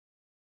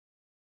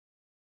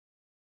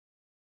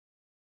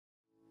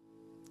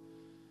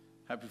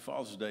Happy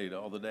Father's Day to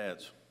all the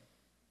dads.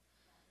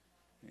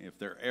 If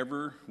there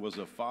ever was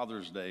a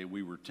Father's Day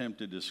we were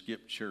tempted to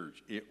skip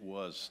church, it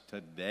was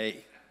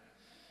today.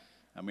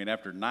 I mean,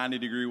 after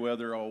 90-degree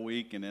weather all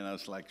week, and then I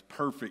was like,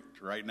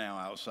 perfect right now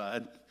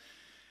outside.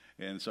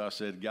 And so I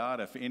said,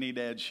 God, if any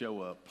dads show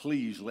up,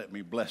 please let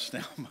me bless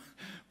them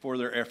for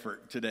their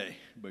effort today,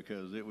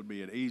 because it would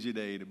be an easy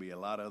day to be a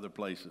lot of other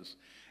places.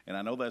 And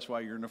I know that's why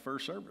you're in the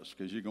first service,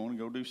 because you're going to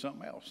go do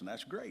something else, and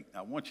that's great.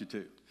 I want you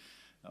to.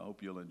 I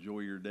hope you'll enjoy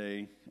your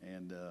day.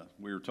 And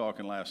we were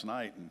talking last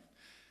night,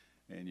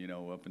 and you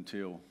know, up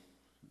until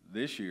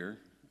this year,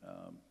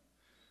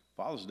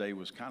 Father's Day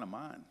was kind of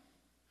mine.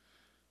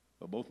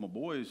 But both my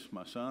boys,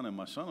 my son and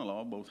my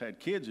son-in-law, both had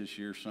kids this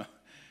year, so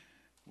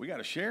we got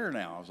to share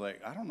now. I was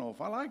like, I don't know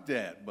if I like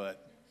that,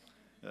 but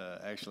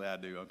actually I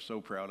do. I'm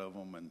so proud of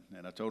them.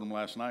 And I told them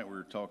last night, we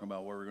were talking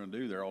about what we're going to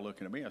do. They're all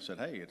looking at me. I said,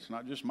 hey, it's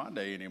not just my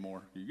day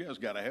anymore. You guys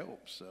got to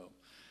help. So,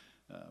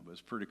 but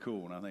it's pretty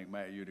cool. And I think,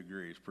 Matt, you'd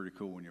agree. It's pretty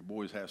cool when your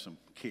boys have some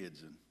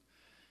kids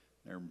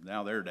and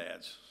now they're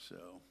dads. So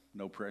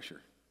no pressure.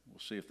 We'll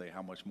see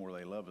how much more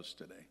they love us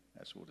today.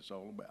 That's what it's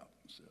all about.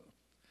 So,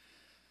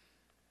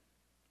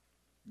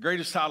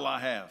 greatest title I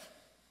have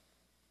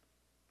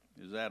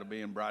is that of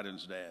being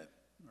Bryden's dad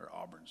or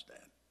Auburn's dad.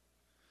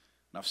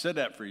 And I've said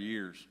that for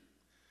years.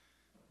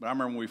 But I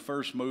remember when we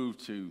first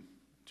moved to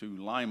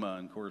Lima,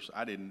 and of course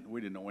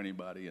we didn't know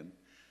anybody. And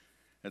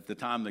at the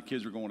time the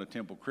kids were going to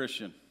Temple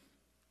Christian.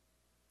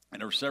 And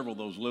there were several of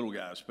those little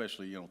guys,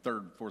 especially,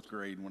 third, fourth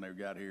grade when they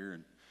got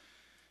here.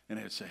 And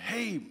they'd say,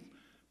 hey,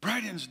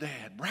 Bryden's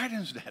dad,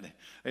 Bryden's dad.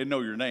 They didn't know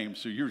your name,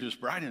 so you were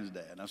just Bryden's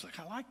dad. And I was like,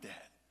 I like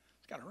that.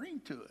 It's got a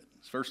ring to it.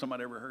 It's the first time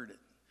I'd ever heard it.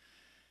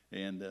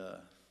 And,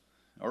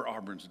 or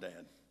Auburn's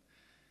dad.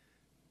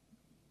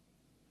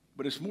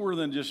 But it's more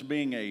than just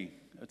being a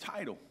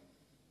title.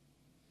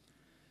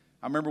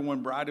 I remember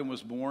when Bryden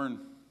was born,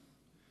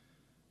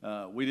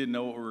 we didn't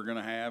know what we were going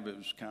to have. It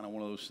was kind of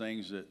one of those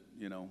things that,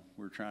 we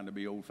were trying to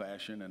be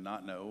old-fashioned and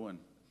not know.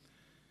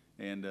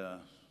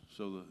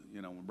 So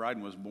when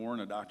Bryden was born,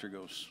 the doctor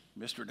goes,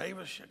 Mr.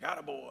 Davis, you got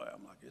a boy.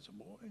 I'm like, it's a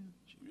boy?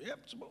 Yep,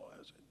 it's a boy. I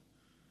said,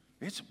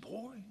 it's a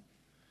boy?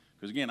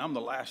 Because, again, I'm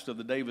the last of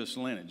the Davis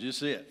lineage.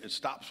 Just it. It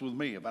stops with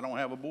me. If I don't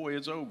have a boy,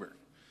 it's over.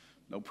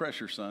 No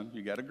pressure, son.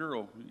 You got a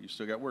girl. You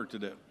still got work to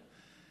do.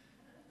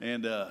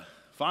 And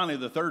finally,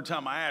 the third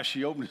time I asked,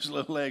 she opened his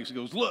little legs and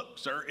goes, look,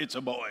 sir, it's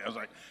a boy. I was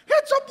like,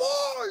 it's a boy,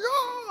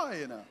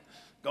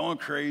 going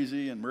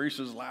crazy. And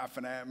Marissa's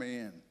laughing at me.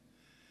 And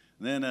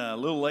then a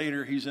little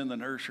later, he's in the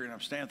nursery, and I'm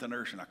standing at the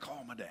nursery, and I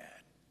call my dad.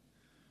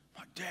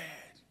 I'm like, Dad,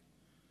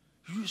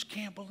 you just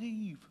can't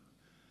believe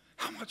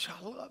how much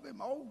I love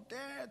him. Oh,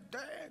 Dad.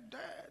 And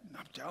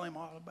I'm telling him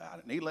all about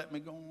it, and he let me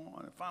go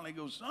on. And finally he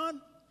goes,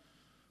 son,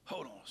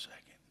 hold on a second.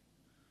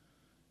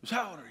 He goes,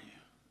 how old are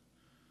you?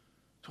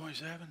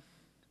 27?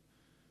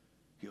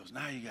 He goes,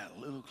 now you got a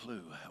little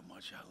clue how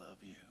much I love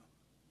you.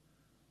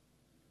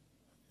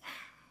 Wow.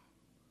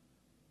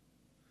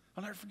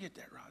 I'll never forget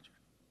that, Roger.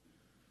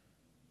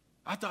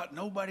 I thought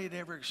nobody had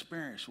ever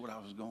experienced what I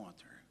was going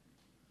through.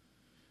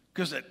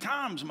 Because at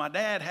times my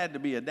dad had to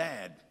be a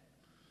dad.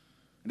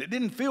 And it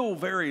didn't feel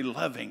very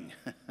loving.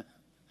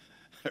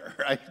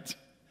 Right?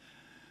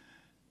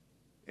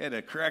 He had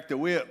to crack the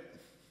whip,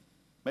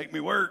 make me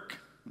work,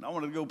 and I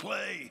wanted to go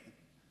play.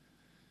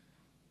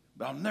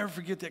 But I'll never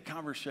forget that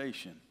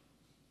conversation.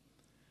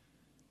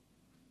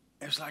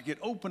 It's like it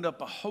opened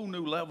up a whole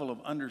new level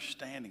of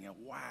understanding of,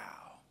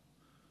 wow,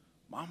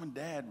 Mom and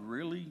Dad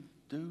really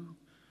do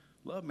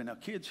love me. Now,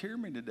 kids, hear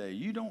me today.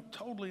 You don't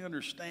totally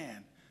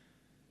understand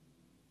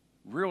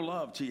real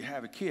love till you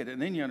have a kid,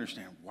 and then you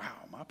understand, wow,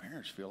 my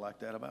parents feel like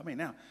that about me.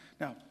 Now,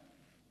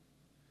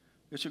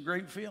 it's a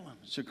great feeling.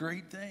 It's a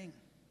great thing.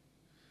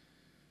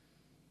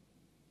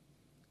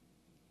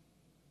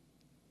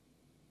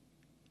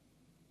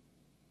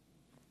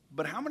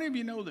 But how many of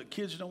you know that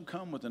kids don't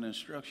come with an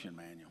instruction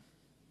manual?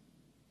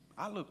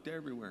 I looked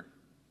everywhere.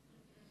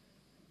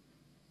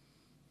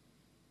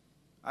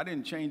 I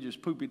didn't change his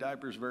poopy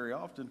diapers very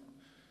often,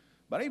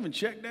 but I even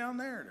checked down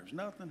there. There's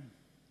nothing.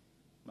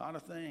 Not a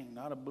thing,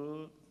 not a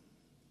book.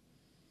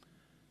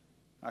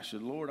 I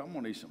said, Lord, I'm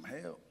going to need some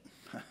help.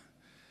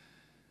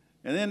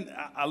 And then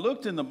I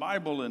looked in the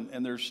Bible,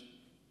 and there's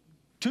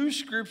two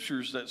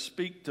scriptures that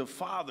speak to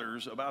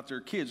fathers about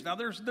their kids. Now,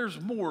 there's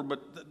more,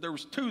 but there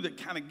was two that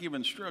kind of give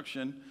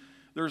instruction.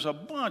 There's a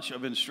bunch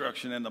of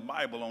instruction in the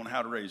Bible on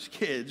how to raise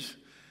kids.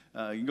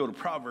 You can go to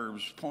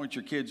Proverbs, point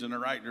your kids in the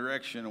right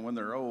direction, and when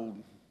they're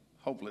old,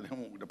 hopefully they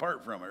won't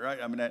depart from it, right?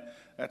 I mean,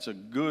 that's a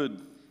good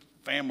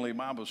family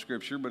Bible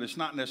scripture, but it's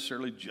not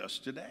necessarily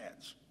just to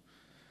dads.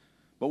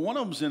 But one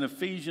of them's in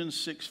Ephesians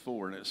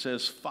 6:4, and it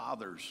says,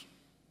 fathers,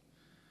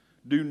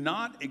 do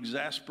not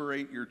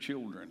exasperate your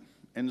children.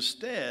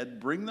 Instead,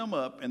 bring them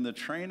up in the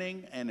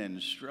training and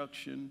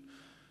instruction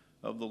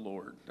of the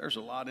Lord. There's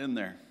a lot in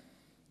there.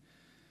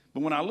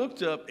 But when I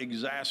looked up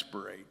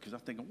exasperate, because I'm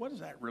thinking, what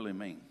does that really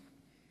mean?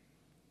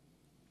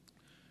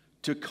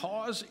 To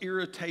cause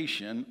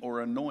irritation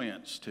or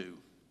annoyance to.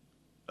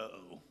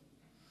 Uh-oh.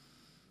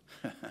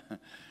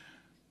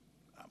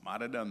 I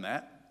might have done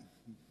that.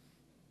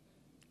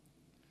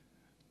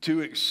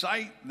 To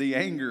excite the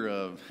anger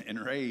of and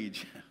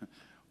rage.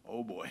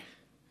 Oh boy.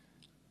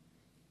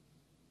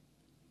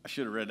 I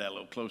should have read that a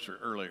little closer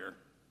earlier.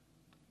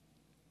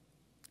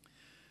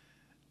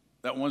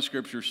 That one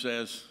scripture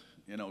says,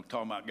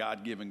 talking about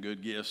God giving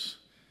good gifts.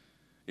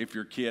 If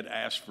your kid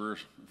asks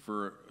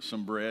for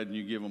some bread and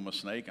you give them a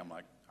snake, I'm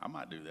like, I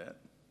might do that.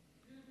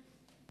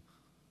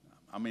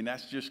 I mean,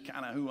 that's just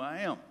kind of who I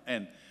am.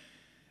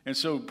 And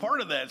so part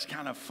of that's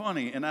kind of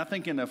funny. And I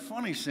think in a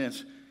funny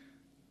sense,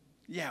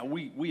 yeah,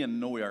 we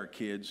annoy our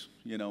kids.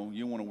 You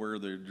want to wear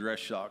their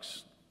dress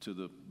socks to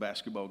the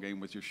basketball game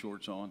with your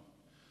shorts on.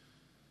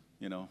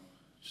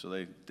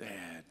 So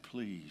Dad,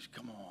 please,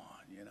 come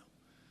on,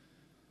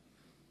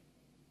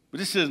 But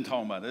this isn't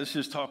talking about that. This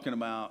is talking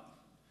about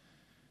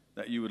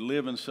that you would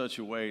live in such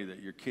a way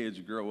that your kids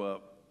grow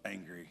up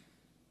angry.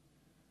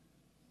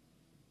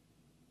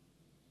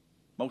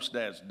 Most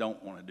dads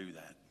don't want to do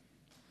that.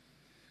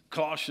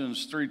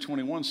 Colossians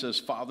 3:21 says,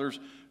 fathers,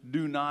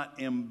 do not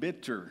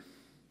embitter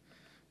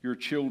your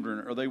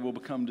children or they will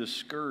become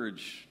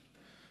discouraged.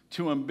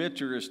 To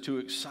embitter is to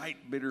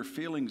excite bitter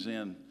feelings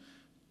in,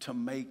 to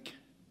make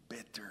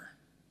bitter.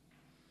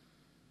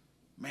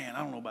 Man, I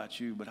don't know about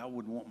you, but I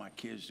wouldn't want my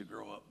kids to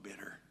grow up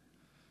bitter.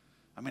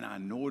 I mean, I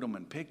annoyed them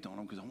and picked on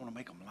them because I want to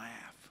make them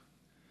laugh.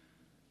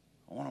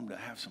 I want them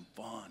to have some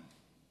fun.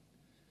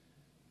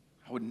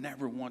 I would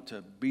never want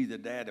to be the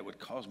dad that would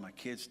cause my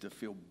kids to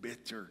feel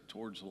bitter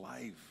towards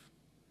life.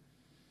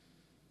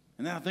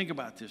 And then I think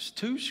about this.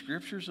 2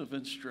 scriptures of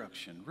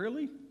instruction.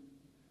 Really?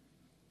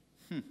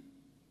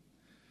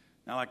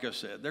 Now, like I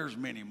said, there's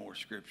many more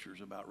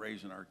scriptures about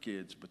raising our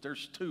kids, but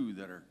there's 2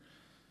 that are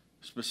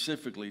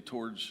specifically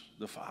towards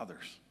the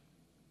fathers.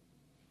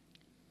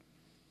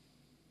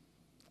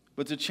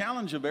 But the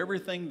challenge of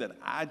everything that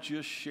I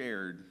just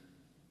shared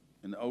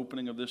in the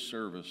opening of this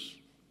service,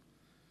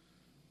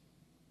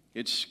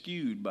 it's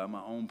skewed by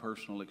my own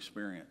personal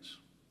experience.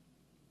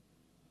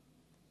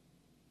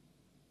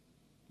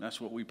 That's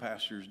what we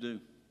pastors do.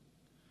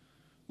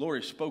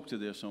 Lori spoke to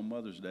this on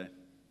Mother's Day.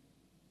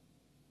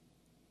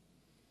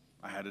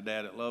 I had a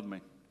dad that loved me.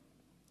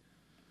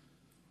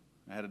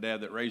 I had a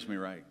dad that raised me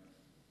right.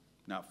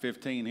 Now, at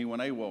 15, he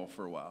went AWOL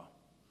for a while.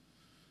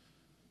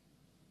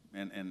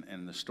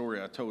 And the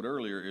story I told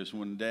earlier is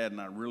when Dad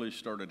and I really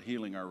started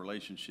healing our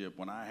relationship,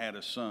 when I had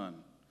a son,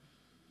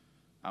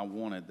 I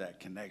wanted that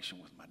connection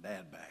with my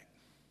dad back,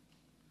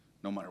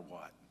 no matter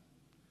what.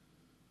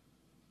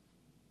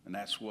 And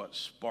that's what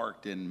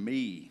sparked in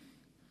me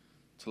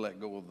to let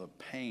go of the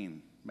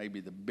pain, maybe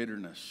the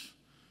bitterness,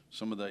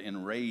 some of the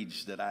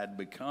enraged that I'd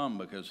become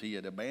because he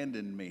had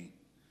abandoned me.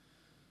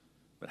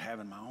 But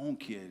having my own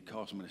kid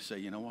caused me to say,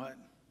 you know what?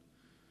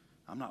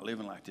 I'm not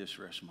living like this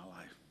the rest of my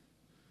life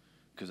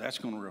because that's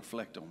going to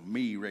reflect on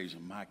me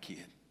raising my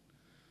kid.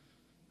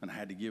 And I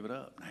had to give it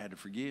up. And I had to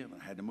forgive.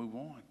 And I had to move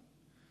on.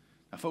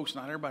 Now, folks,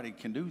 not everybody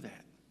can do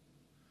that.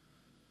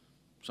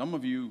 Some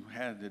of you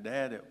had a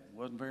dad that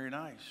wasn't very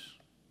nice.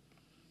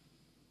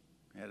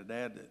 You had a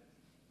dad that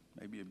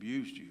maybe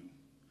abused you,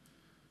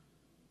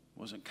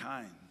 wasn't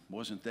kind,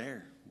 wasn't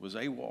there, was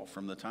AWOL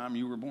from the time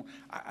you were born.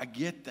 I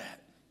get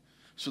that.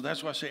 So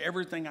that's why I say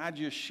everything I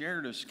just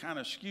shared is kind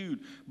of skewed.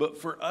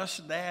 But for us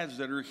dads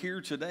that are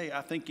here today,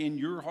 I think in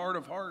your heart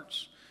of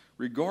hearts,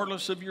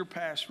 regardless of your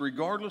past,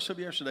 regardless of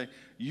yesterday,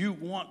 you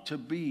want to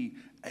be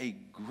a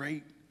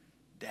great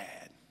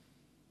dad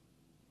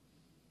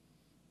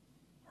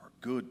or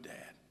a good dad.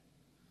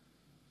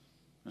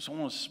 And so I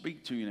want to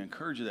speak to you and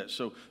encourage you that.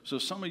 So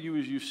some of you,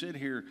 as you sit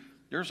here,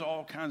 there's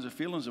all kinds of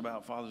feelings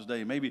about Father's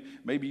Day.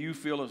 Maybe you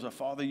feel as a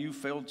father you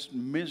failed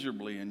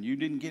miserably and you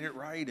didn't get it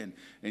right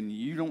and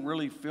you don't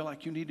really feel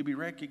like you need to be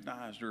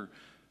recognized or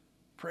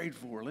prayed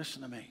for.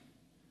 Listen to me.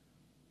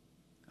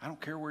 I don't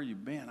care where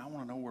you've been. I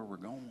want to know where we're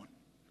going.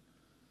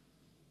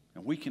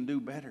 And we can do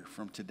better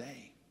from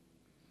today.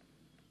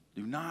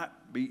 Do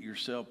not beat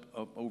yourself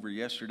up over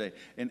yesterday.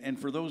 And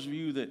for those of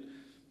you that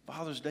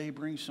Father's Day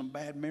brings some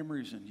bad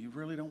memories and you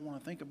really don't want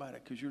to think about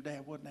it because your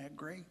dad wasn't that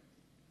great,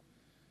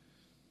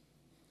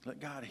 let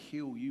God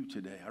heal you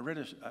today. I read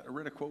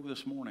a quote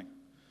this morning.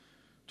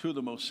 2 of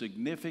the most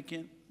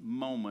significant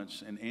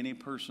moments in any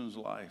person's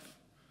life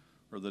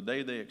are the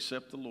day they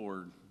accept the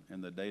Lord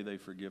and the day they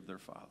forgive their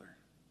father.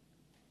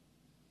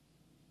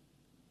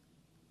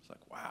 It's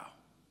like, wow.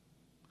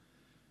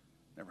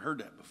 Never heard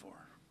that before.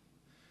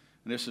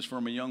 And this is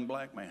from a young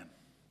black man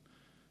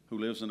who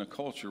lives in a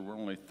culture where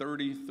only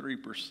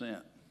 33%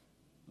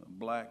 of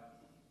black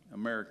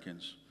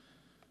Americans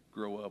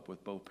grow up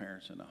with both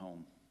parents in the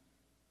home.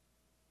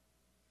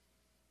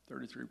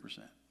 33%.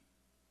 There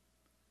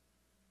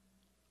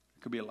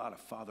could be a lot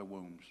of father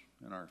wounds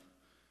in our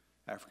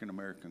African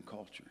American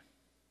culture.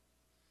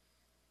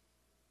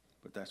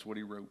 But that's what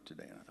he wrote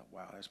today. And I thought,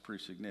 wow, that's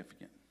pretty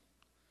significant.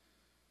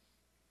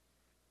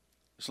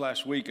 This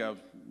last week, I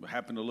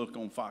happened to look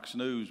on Fox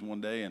News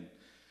one day, and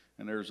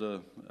there's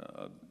a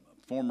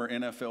former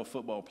NFL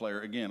football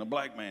player, again, a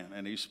black man,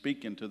 and he's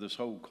speaking to this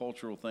whole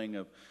cultural thing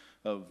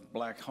of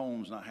black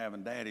homes not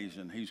having daddies,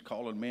 and he's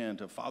calling men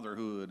to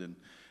fatherhood, and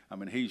I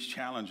mean, he's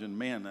challenging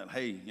men that,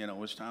 hey, you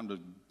know, it's time to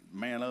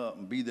man up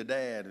and be the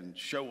dad and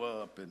show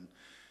up,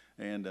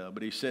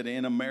 but he said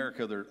in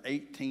America there are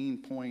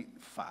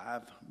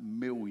 18.5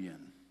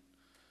 million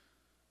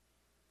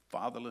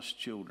fatherless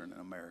children in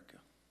America.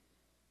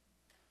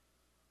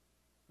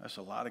 That's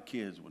a lot of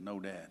kids with no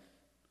dad,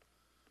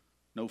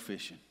 no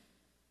fishing,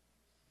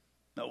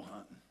 no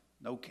hunting,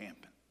 no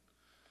camping,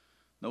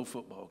 no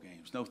football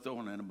games, no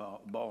throwing in a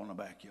ball in the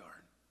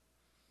backyard.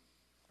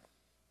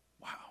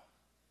 Wow.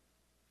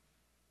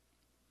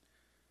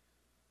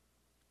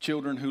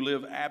 Children who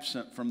live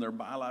absent from their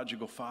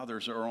biological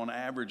fathers are on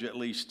average at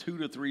least 2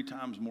 to 3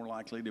 times more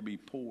likely to be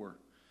poor,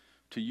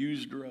 to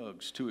use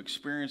drugs, to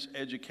experience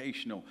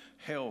educational,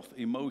 health,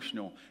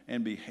 emotional,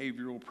 and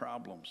behavioral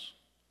problems,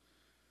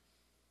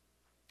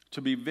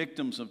 to be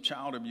victims of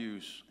child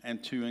abuse,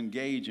 and to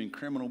engage in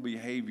criminal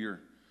behavior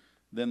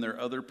than their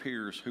other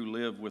peers who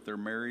live with their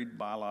married,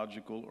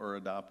 biological, or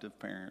adoptive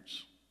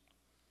parents.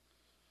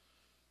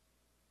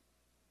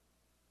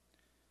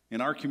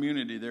 In our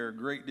community, there are a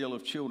great deal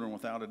of children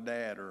without a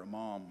dad or a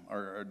mom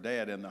or a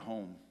dad in the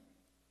home,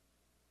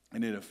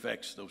 and it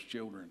affects those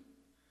children.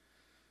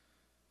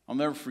 I'll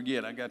never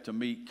forget, I got to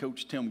meet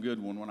Coach Tim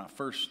Goodwin when I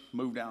first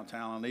moved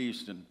downtown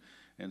East,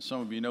 and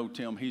some of you know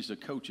Tim. He's the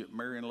coach at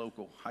Marion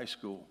Local High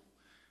School,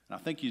 and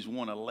I think he's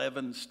won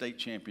 11 state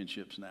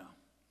championships now.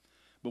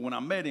 But when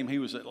I met him, he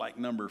was at like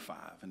number 5.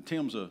 And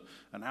Tim's an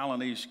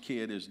Allen East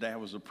kid. His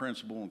dad was a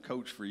principal and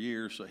coach for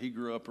years, so he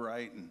grew up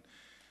right.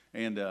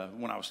 And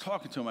when I was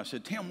talking to him, I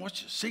said, Tim,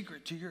 what's the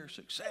secret to your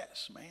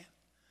success, man?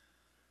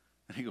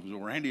 And he goes, well,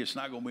 Randy, it's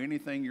not going to be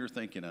anything you're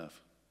thinking of.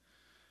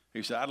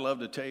 He said, I'd love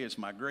to tell you it's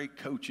my great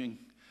coaching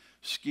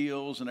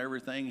skills and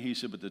everything. He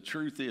said, but the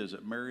truth is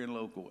at Marion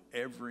Local,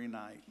 every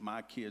night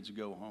my kids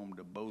go home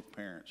to both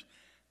parents,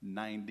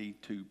 92%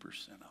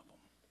 of them.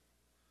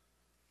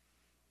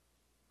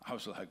 I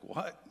was like,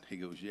 what? He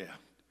goes, yeah,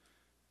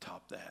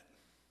 top that.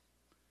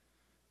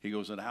 He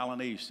goes, at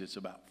Allen East, it's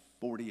about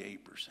 48%.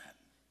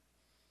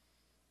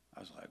 I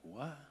was like,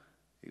 what?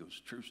 He goes,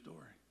 true story.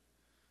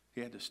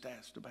 He had the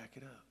stats to back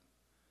it up.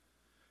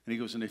 And he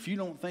goes, and if you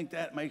don't think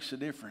that makes a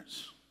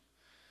difference,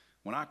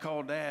 when I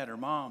call dad or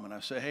mom and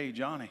I say, hey,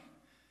 Johnny,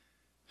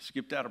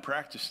 skipped out of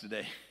practice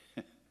today.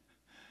 I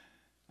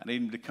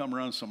need him to come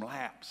run some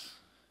laps.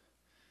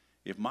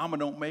 If mama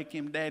don't make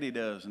him, daddy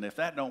does. And if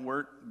that don't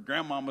work,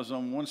 grandmama's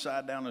on one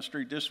side down the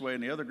street this way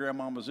and the other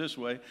grandmama's this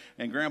way,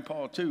 and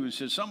grandpa too. He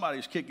says,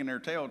 somebody's kicking their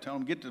tail, tell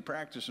them get to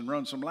practice and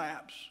run some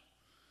laps.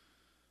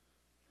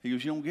 He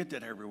goes, you don't get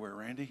that everywhere,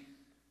 Randy.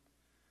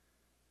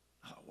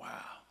 I thought, wow.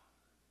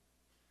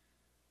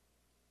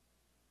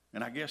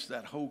 And I guess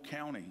that whole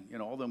county, you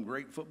know, all them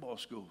great football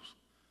schools,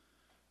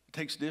 it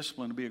takes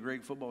discipline to be a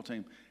great football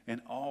team.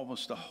 And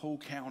almost the whole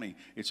county,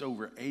 it's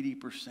over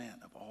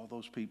 80% of all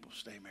those people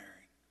stay married.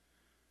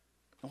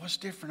 And what's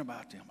different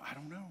about them? I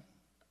don't know.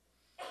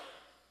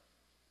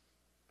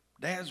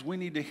 Dads, we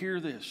need to hear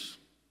this.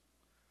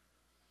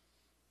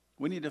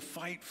 We need to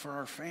fight for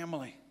our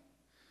family,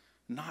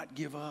 not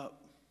give up.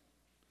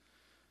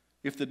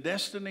 If the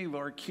destiny of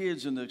our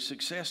kids and the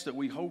success that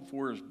we hope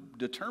for is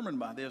determined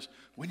by this,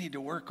 we need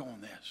to work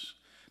on this.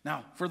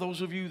 Now, for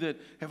those of you that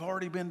have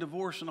already been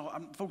divorced, and all,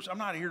 folks, I'm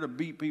not here to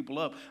beat people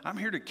up. I'm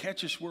here to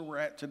catch us where we're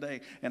at today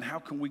and how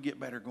can we get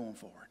better going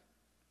forward.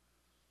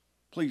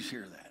 Please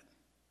hear that.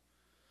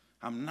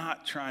 I'm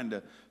not trying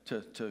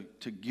to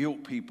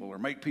guilt people or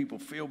make people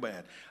feel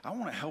bad. I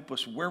want to help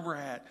us where we're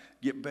at,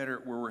 get better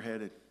at where we're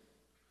headed.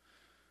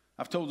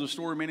 I've told the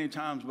story many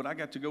times, but I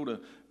got to go to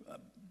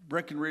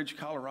Breckenridge,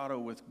 Colorado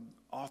with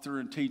author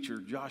and teacher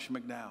Josh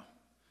McDowell.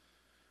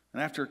 And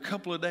after a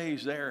couple of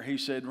days there, he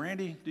said,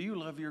 Randy, do you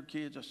love your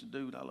kids? I said,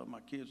 dude, I love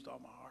my kids with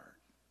all my heart.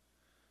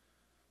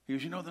 He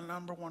goes, you know the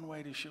number one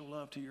way to show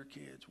love to your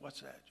kids?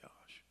 What's that,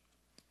 Josh?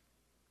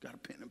 Got a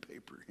pen and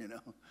paper, you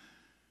know.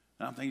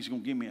 And I'm thinking he's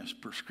going to give me a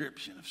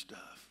prescription of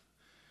stuff.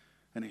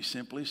 And he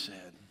simply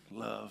said,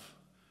 love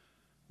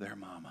their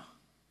mama.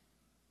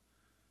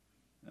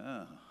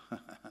 Oh.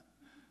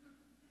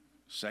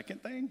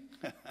 Second thing?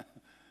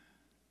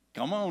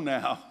 Come on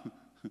now.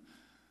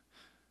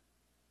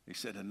 He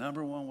said the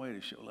number one way to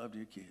show love to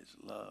your kids,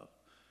 love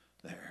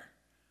their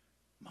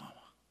mama.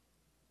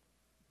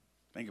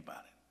 Think about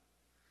it.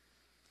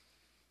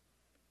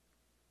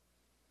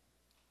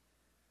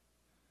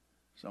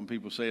 Some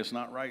people say it's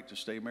not right to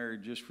stay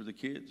married just for the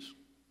kids.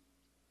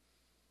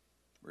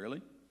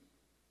 Really?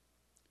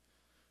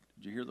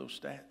 Did you hear those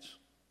stats?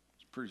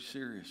 It's pretty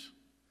serious.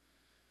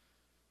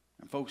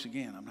 And folks,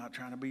 again, I'm not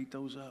trying to beat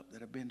those up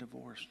that have been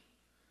divorced.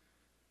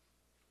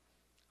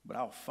 But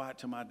I'll fight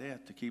to my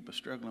death to keep a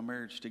struggling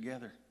marriage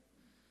together.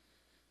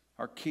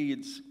 Our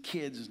kids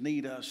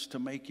need us to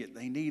make it.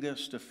 They need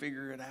us to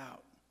figure it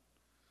out.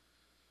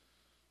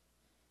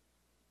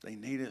 They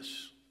need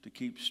us to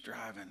keep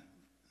striving,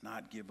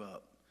 not give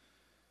up.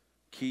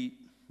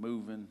 Keep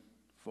moving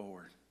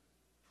forward.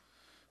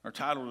 Our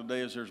title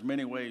today is There's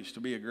Many Ways to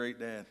Be a Great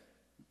Dad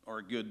or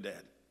a Good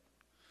Dad.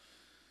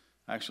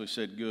 I actually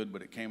said good,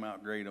 but it came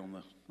out great on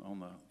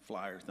the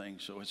flyer thing,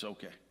 so it's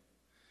okay.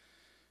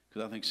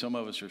 Because I think some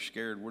of us are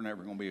scared we're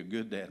never going to be a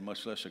good dad,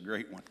 much less a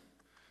great one.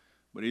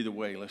 But either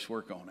way, let's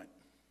work on it.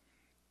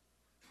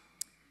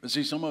 But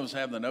see, some of us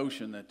have the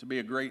notion that to be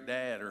a great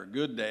dad or a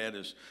good dad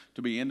is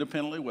to be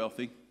independently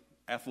wealthy,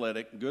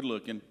 athletic,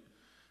 good-looking,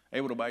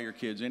 able to buy your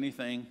kids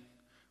anything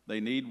they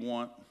need,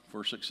 want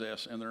for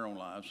success in their own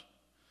lives.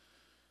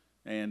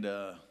 And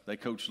they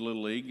coach the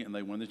Little League, and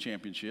they win the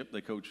championship.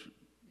 They coach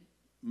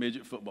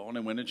midget football, and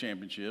they win the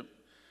championship.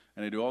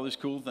 And they do all these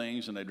cool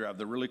things, and they drive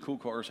the really cool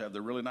cars, have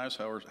the really nice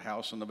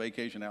house and the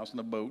vacation house and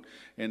the boat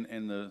and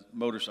the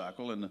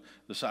motorcycle and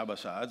the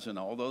side-by-sides and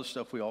all those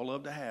stuff we all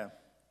love to have.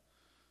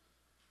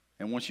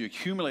 And once you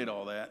accumulate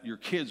all that, your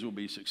kids will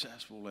be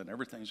successful, and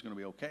everything's going to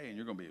be okay, and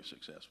you're going to be a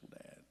successful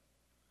dad.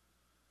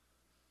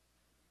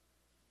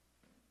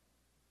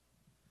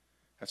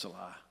 That's a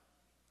lie.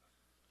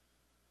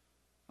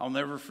 I'll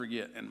never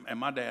forget, and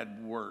my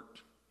dad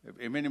worked.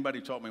 If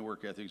anybody taught me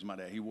work ethic, it's my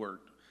dad. He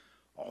worked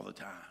all the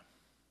time.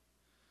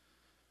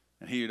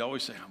 And he would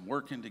always say, I'm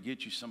working to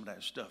get you some of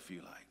that stuff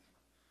you like.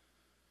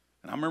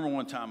 And I remember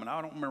one time, and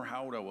I don't remember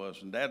how old I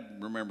was, and Dad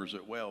remembers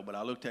it well, but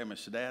I looked at him and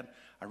said, Dad,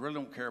 I really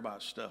don't care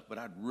about stuff, but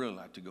I'd really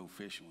like to go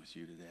fishing with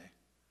you today.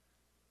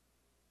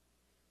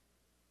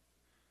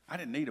 I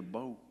didn't need a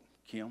boat,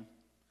 Kim.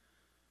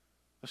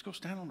 Let's go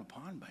stand on the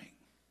pond bank.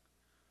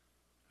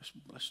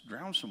 Let's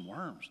drown some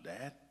worms,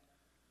 Dad.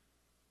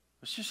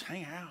 Let's just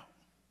hang out.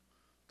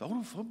 Throw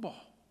the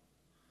football.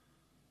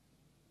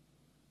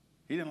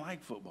 He didn't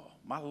like football.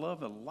 My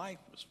love of life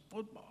was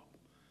football.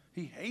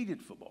 He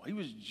hated football. He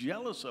was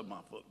jealous of my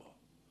football.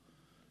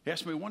 He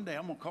asked me one day,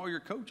 I'm going to call your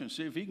coach and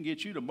see if he can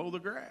get you to mow the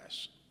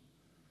grass.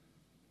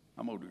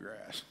 I mowed the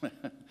grass.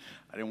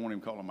 I didn't want him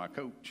calling my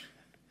coach.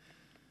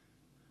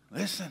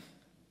 Listen,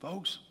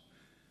 folks,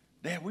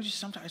 Dad, we just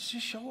sometimes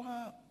just show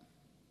up.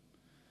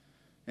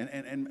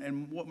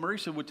 And what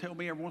Marisa would tell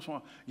me every once in a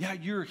while, yeah,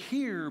 you're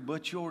here,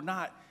 but you're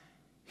not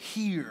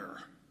here.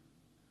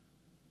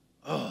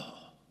 Oh,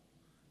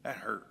 that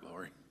hurt,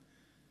 Lori.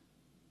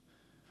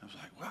 I was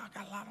like, well, I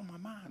got a lot on my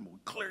mind. Well,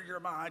 clear your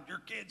mind. Your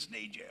kids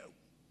need you.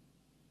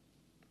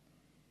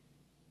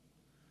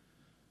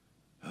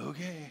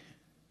 Okay,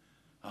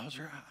 I'll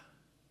try.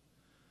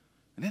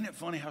 And isn't it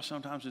funny how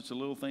sometimes it's the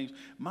little things?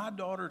 My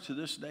daughter to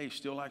this day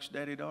still likes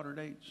daddy-daughter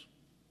dates.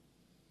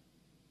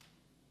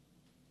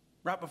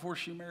 Right before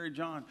she married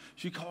John,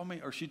 she called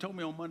me, or she told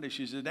me on Monday,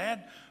 she said,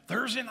 Dad,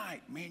 Thursday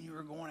night, me and you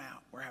are going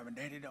out. We're having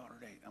daddy-daughter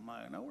date. I'm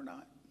like, no, we're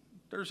not.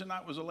 Thursday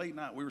night was a late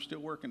night. We were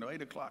still working till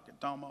 8 o'clock at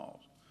Tom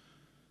Hall's.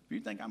 If you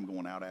think I'm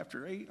going out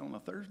after 8 on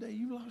a Thursday,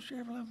 you lost your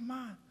ever loving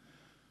mind.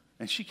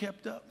 And she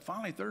kept up.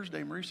 Finally,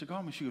 Thursday, Marisa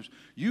called me. She goes,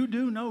 you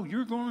do know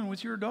you're going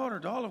with your daughter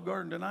to Olive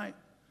Garden tonight.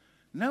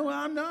 No,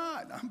 I'm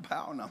not. I'm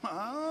pouting. I'm like,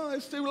 oh,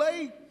 it's too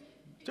late.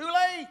 Too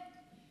late.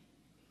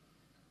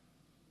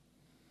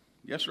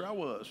 Yes, sir, I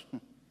was.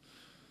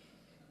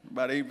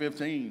 About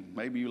 8:15.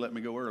 Maybe you let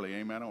me go early,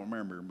 Amy. I don't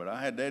remember. But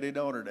I had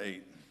daddy-daughter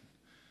date.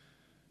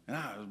 And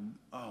I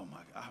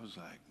was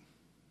like,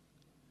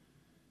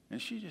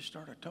 and she just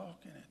started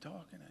talking and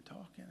talking and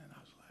talking. And I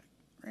was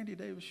like, Randy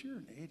Davis, you're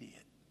an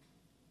idiot.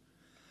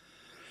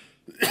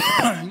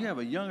 You have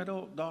a young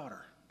adult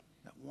daughter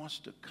that wants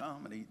to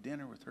come and eat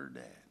dinner with her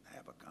dad and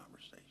have a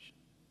conversation.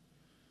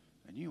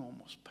 And you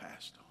almost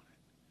passed on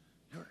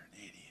it. You're an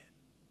idiot.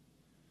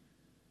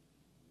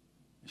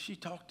 And she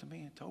talked to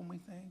me and told me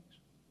things.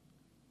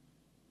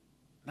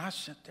 And I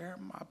sat there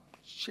and my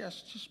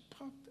chest just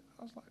popped.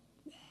 I was like,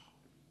 wow.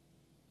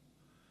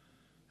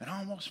 And I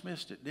almost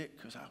missed it, Dick,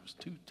 because I was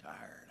too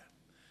tired.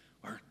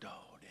 I worked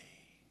all day.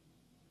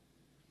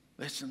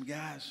 Listen,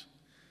 guys,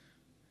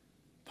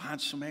 find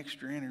some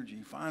extra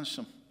energy.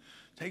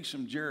 Take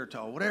some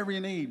Geritol, whatever you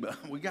need,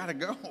 but we got to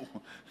go.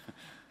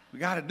 We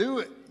got to do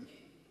it.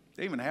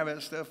 They even have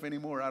that stuff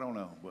anymore, I don't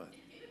know, but.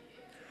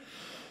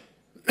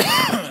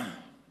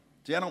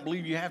 See, I don't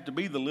believe you have to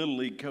be the Little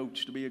League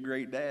coach to be a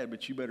great dad,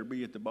 but you better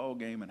be at the ball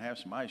game and have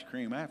some ice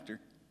cream after.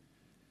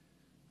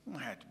 You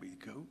don't have to be the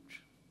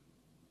coach.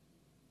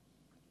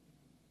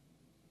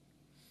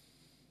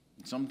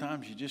 And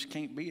sometimes you just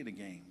can't be at a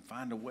game.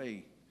 Find a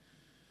way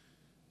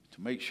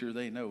to make sure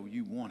they know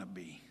you want to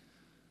be.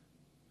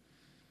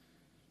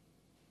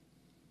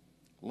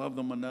 Love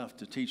them enough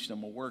to teach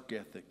them a work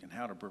ethic and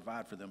how to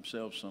provide for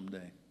themselves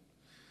someday.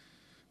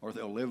 Or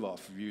they'll live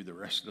off of you the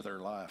rest of their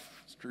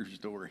life. It's a true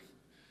story.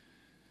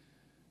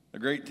 A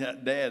great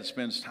dad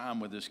spends time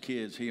with his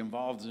kids. He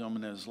involves them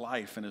in his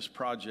life and his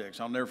projects.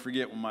 I'll never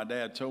forget when my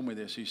dad told me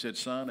this. He said,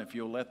 son, if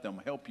you'll let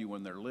them help you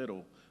when they're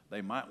little,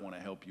 they might want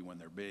to help you when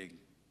they're big.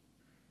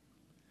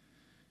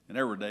 And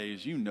there were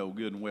days, you know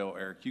good and well,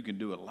 Eric, you can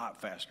do it a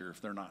lot faster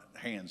if they're not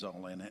hands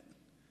all in it.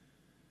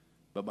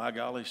 But by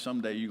golly,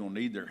 someday you're going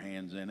to need their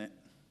hands in it.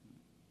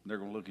 They're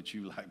going to look at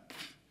you like,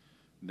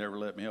 never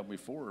let me help me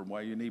forward.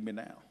 Why you need me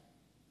now?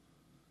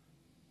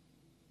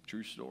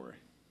 True story.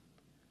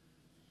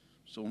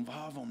 So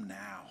involve them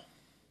now.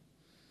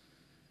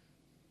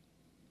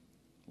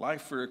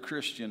 Life for a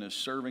Christian is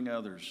serving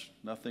others,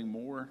 nothing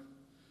more,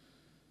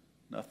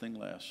 nothing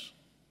less.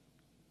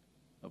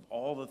 Of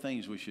all the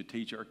things we should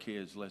teach our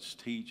kids, let's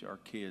teach our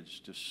kids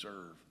to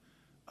serve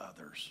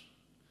others.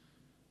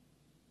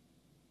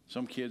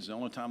 Some kids, the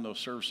only time they'll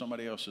serve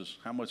somebody else is,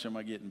 how much am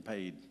I getting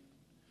paid?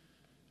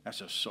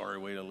 That's a sorry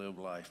way to live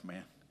life,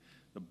 man.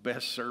 The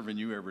best serving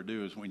you ever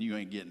do is when you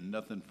ain't getting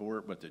nothing for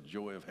it but the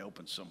joy of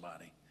helping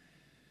somebody.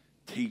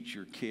 Teach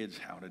your kids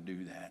how to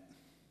do that.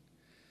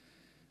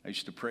 I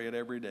used to pray it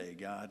every day.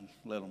 God,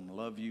 let them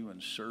love you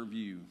and serve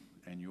you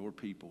and your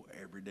people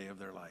every day of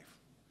their life.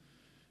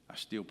 I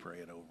still pray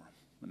it over them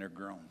when they're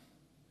grown.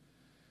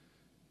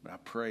 But I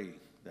pray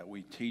that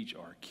we teach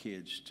our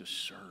kids to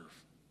serve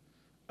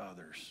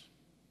others.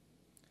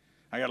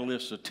 I got a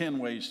list of 10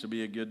 ways to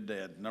be a good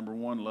dad. Number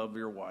 1, love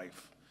your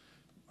wife.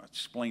 I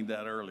explained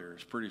that earlier.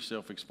 It's pretty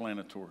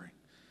self-explanatory.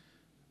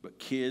 But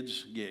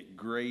kids get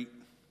great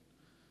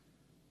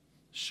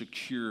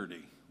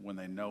security when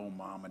they know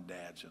mom and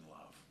dad's in love.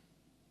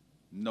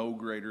 No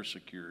greater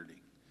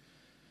security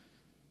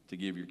to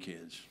give your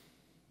kids.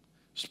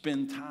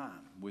 Spend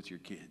time with your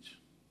kids.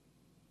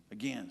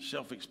 Again,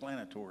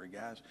 self-explanatory,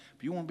 guys.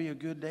 If you want to be a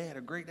good dad,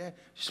 a great dad,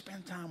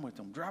 spend time with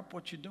them. Drop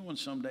what you're doing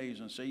some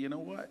days and say, you know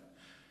what?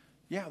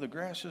 Yeah, the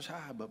grass is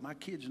high, but my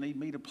kids need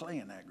me to play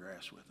in that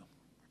grass with them.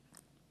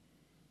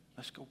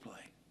 Let's go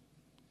play.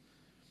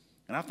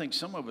 And I think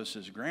some of us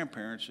as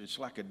grandparents, it's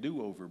like a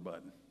do-over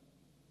button.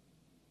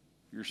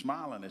 You're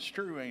smiling. It's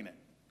true, ain't it?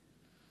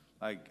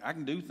 Like, I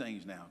can do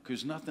things now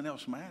because nothing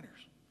else matters.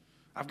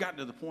 I've gotten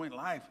to the point in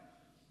life,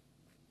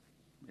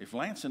 if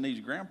Lansing needs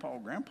Grandpa,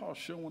 Grandpa's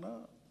showing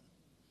up.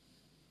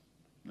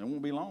 And it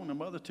won't be long,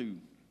 them other two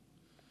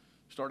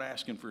start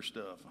asking for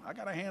stuff. I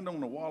got a hand on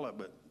the wallet,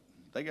 but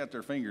they got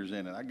their fingers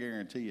in it. I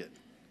guarantee it.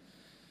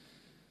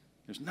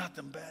 There's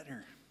nothing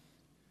better.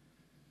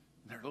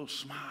 They're those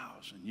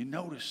smiles, and you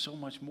notice so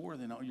much more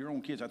than your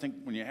own kids. I think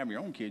when you have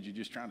your own kids, you're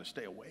just trying to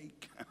stay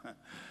awake.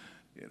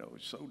 You know,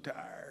 it's so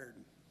tired.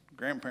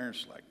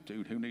 Grandparents are like,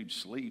 dude, who needs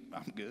sleep?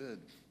 I'm good.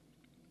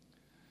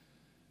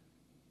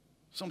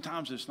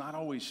 Sometimes it's not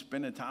always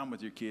spending time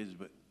with your kids,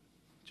 but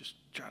just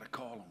try to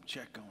call them,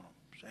 check on them.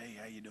 Say, hey,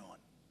 how you doing?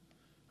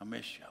 I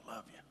miss you. I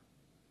love you.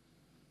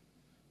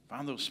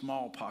 Find those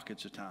small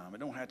pockets of time. It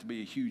don't have to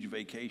be a huge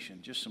vacation,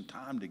 just some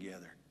time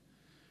together.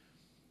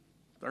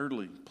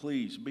 Thirdly,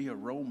 please be a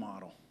role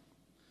model.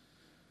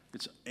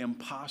 It's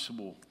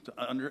impossible to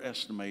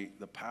underestimate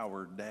the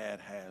power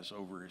Dad has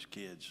over his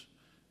kids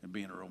and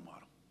being a role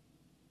model.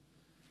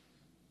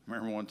 I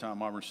remember one time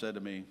Mama said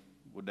to me,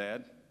 well,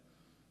 Dad,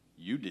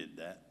 you did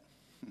that.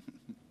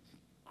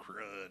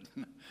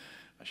 Crud.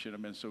 I should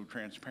have been so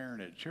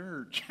transparent at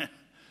church.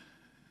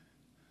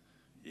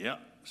 Yeah,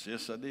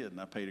 sis, I did, and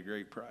I paid a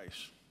great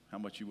price. How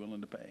much you willing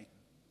to pay?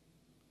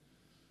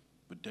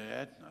 But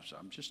Dad, I said,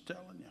 I'm just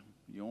telling you,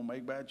 you don't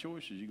make bad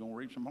choices, you're going to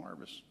reap some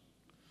harvest.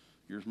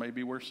 Yours may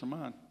be worse than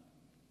mine.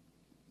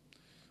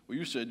 Well,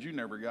 you said you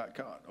never got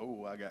caught.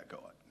 Oh, I got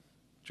caught.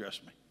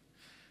 Trust me.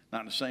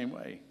 Not in the same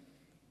way.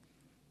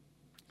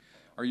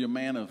 Are you a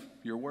man of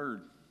your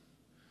word?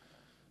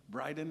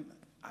 Bryden,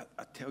 I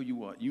tell you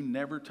what, you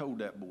never told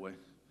that boy,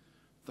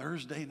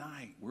 Thursday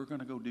night, we're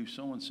going to go do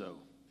so-and-so.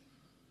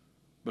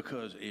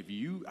 Because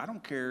I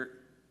don't care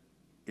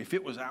if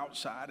it was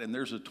outside and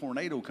there's a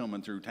tornado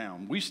coming through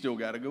town, we still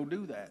got to go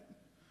do that.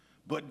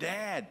 But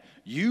Dad,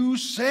 you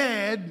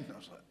said, I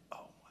was like,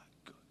 oh my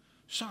God,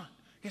 son,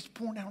 it's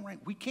pouring down rain.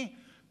 We can't.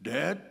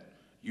 Dad,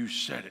 you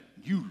said it.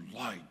 You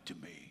lied to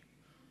me.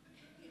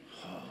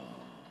 Oh.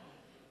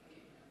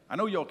 I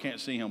know y'all can't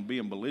see him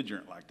being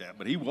belligerent like that,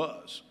 but he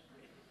was.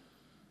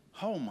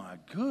 Oh my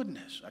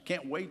goodness. I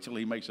can't wait till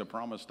he makes a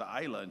promise to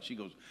Isla and she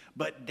goes,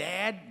 but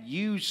Dad,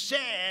 you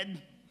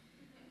said.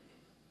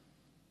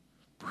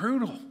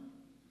 Brutal.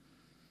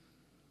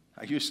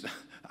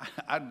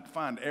 I'd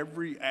find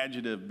every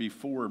adjective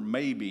before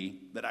maybe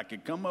that I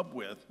could come up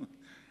with.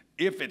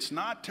 If it's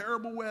not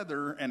terrible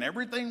weather and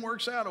everything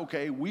works out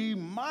okay, we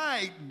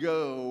might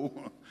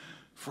go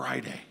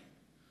Friday.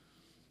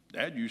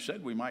 Dad, you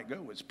said we might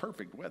go. It's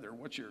perfect weather.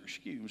 What's your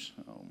excuse?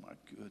 Oh, my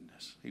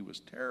goodness. He was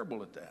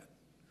terrible at that.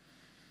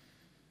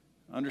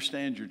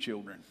 Understand your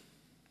children.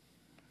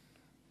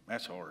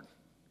 That's hard.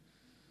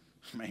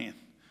 Man,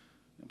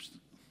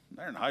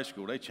 they're in high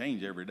school. They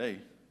change every day.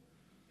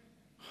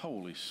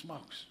 Holy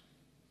smokes.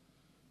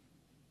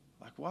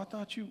 Like, well, I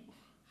thought you...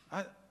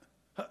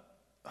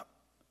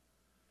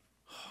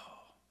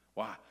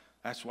 Why?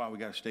 That's why we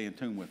got to stay in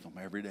tune with them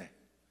every day.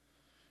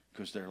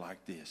 Because they're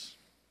like this.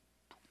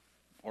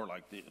 Or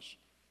like this.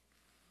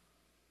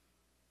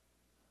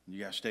 You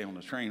got to stay on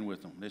the train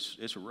with them.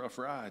 It's a rough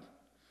ride.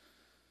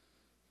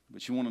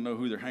 But you want to know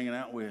who they're hanging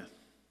out with.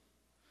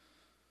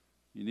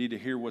 You need to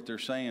hear what they're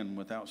saying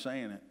without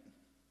saying it.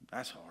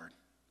 That's hard.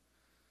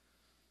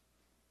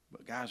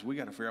 But guys, we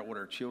got to figure out what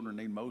our children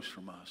need most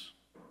from us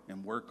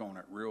and work on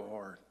it real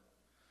hard.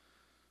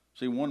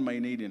 See, one may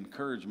need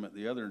encouragement.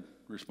 The other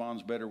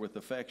responds better with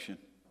affection.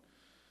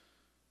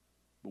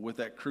 But with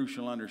that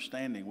crucial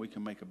understanding, we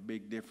can make a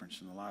big difference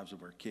in the lives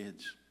of our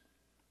kids.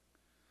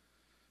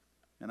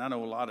 And I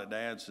know a lot of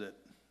dads that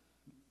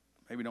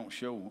maybe don't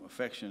show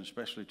affection,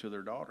 especially to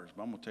their daughters.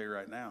 But I'm going to tell you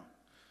right now,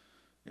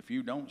 if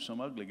you don't, some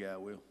ugly guy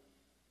will.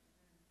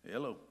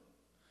 Hello.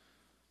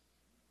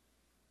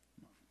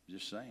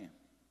 Just saying.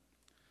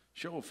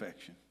 Show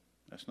affection.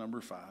 That's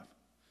number 5.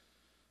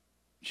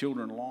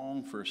 Children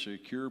long for a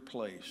secure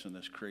place in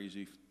this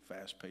crazy,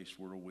 fast-paced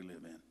world we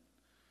live in.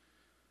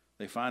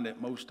 They find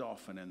it most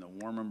often in the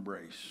warm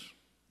embrace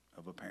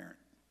of a parent.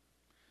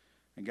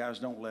 And guys,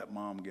 don't let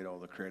mom get all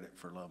the credit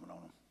for loving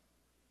on them.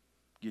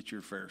 Get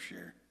your fair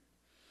share.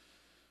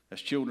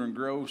 As children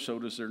grow, so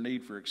does their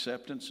need for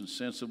acceptance and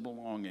sense of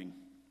belonging.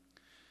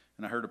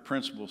 And I heard a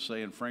principal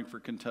say in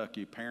Frankfort,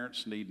 Kentucky,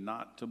 parents need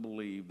not to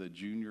believe the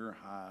junior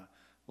high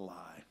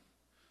lie.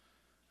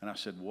 And I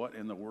said, what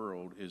in the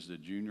world is the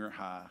junior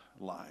high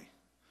lie?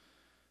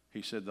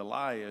 He said, the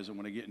lie is that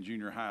when they get in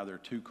junior high, they're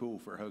too cool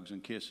for hugs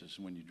and kisses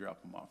when you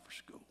drop them off for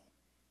school.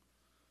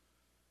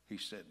 He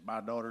said,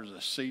 my daughter's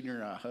a senior,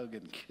 and I hug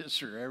and kiss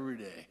her every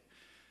day.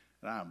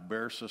 And I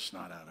embarrass the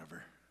snot out of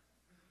her.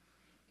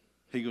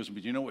 He goes,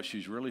 but you know what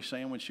she's really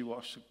saying when she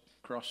walks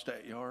across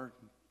that yard?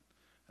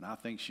 And I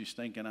think she's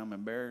thinking I'm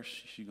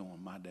embarrassed. She's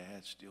going, my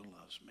dad still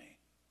loves me.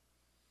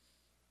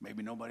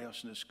 Maybe nobody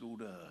else in this school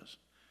does,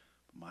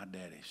 but my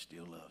daddy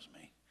still loves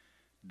me.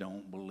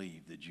 Don't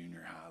believe the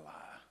junior high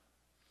lie.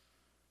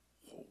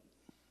 Whoa.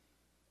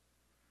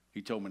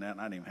 He told me that, and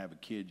I didn't even have a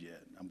kid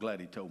yet. I'm glad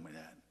he told me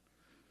that.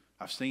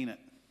 I've seen it.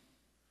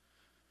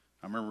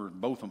 I remember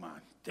both of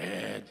mine.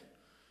 Dad,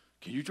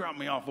 can you drop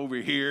me off over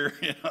here?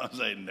 I was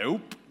like,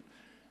 nope.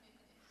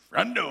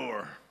 Front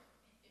door.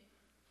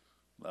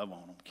 Love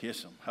on them,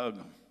 kiss them, hug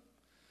them.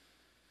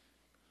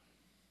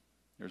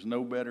 There's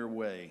no better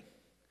way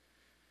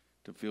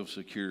to feel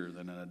secure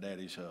than in a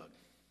daddy's hug.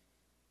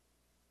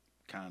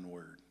 Kind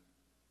word.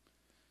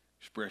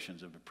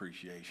 Expressions of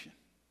appreciation.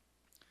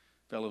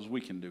 Fellas,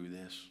 we can do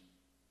this.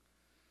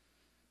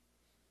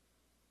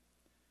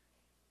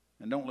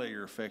 And don't let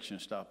your affection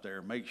stop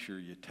there. Make sure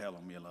you tell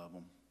them you love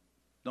them.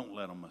 Don't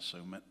let them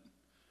assume it.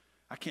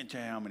 I can't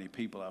tell you how many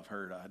people I've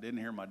heard. I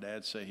didn't hear my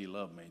dad say he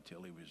loved me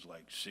until he was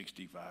like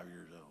 65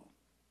 years old.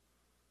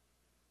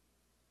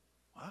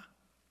 What?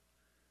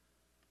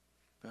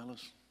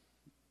 Fellas,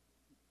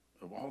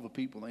 of all the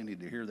people they need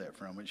to hear that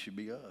from, it should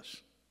be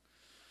us.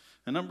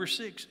 And number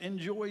 6,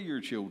 enjoy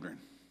your children.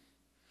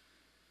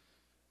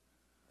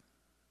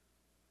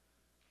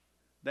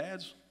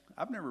 Dads,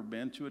 I've never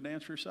been to a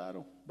dance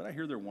recital, but I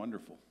hear they're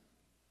wonderful.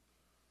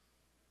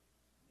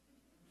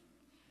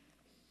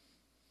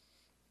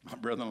 My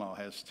brother-in-law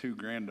has 2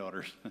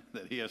 granddaughters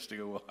that he has to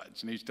go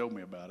watch, and he's told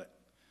me about it.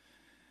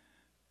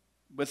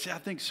 But see, I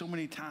think so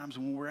many times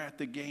when we're at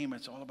the game,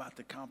 it's all about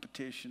the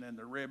competition and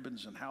the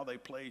ribbons and how they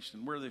place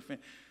and where they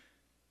finish.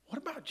 What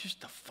about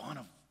just the fun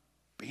of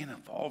being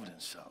involved in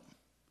something?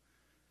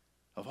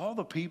 Of all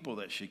the people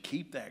that should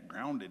keep that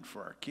grounded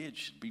for our kids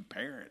should be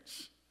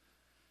parents.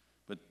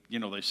 But, you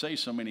know, they say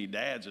so many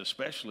dads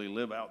especially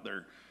live out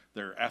their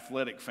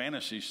athletic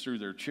fantasies through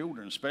their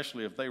children,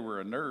 especially if they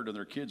were a nerd and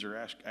their kids are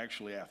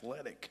actually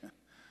athletic.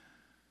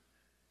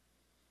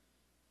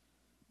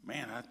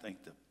 Man, I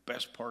think the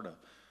best part of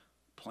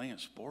playing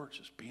sports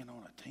is being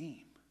on a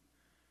team,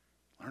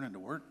 learning to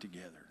work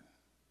together,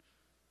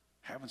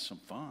 having some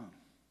fun.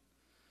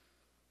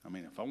 I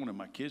mean, if I wanted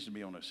my kids to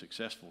be on a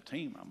successful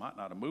team, I might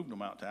not have moved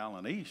them out to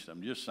Allen East.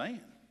 I'm just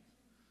saying.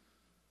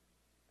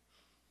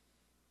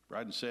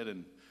 Bryden said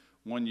in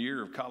 1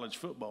 year of college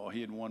football,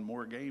 he had won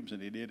more games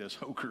than he did his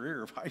whole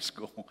career of high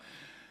school.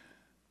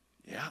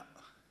 Yeah,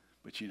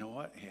 but you know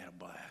what? He had a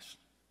blast.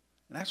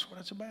 And that's what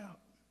it's about.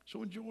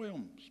 So enjoy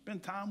them.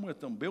 Spend time with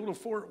them. Build a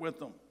fort with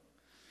them.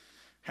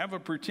 Have a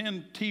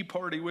pretend tea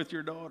party with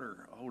your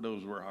daughter. Oh,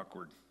 those were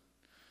awkward.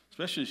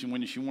 Especially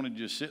when she wanted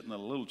to just sit in the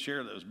little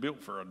chair that was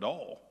built for a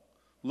doll.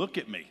 Look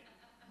at me.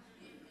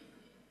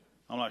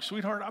 I'm like,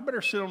 sweetheart, I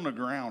better sit on the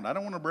ground. I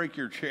don't want to break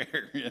your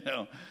chair, you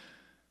know.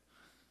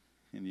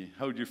 And you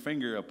hold your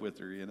finger up with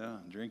her, you know,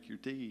 and drink your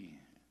tea.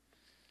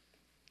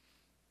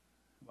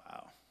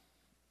 Wow.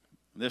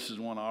 This is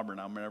one Auburn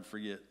I'll never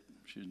forget.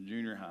 She was in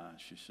junior high.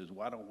 She says,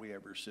 why don't we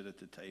ever sit at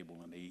the table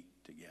and eat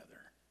together?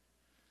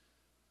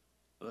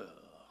 Ugh.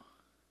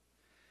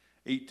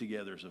 Eat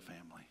together as a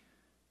family.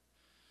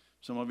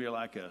 Some of you are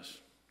like us.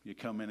 You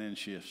come in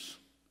shifts.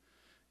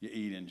 You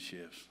eat in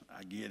shifts.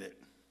 I get it.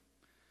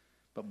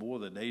 But boy,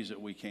 the days that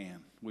we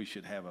can, we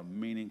should have a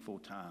meaningful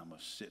time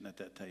of sitting at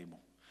that table.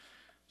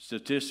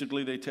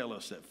 Statistically, they tell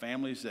us that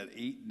families that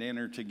eat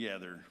dinner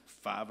together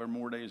 5 or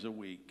more days a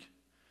week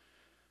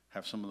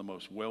have some of the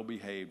most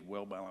well-behaved,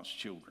 well-balanced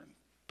children,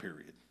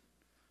 period.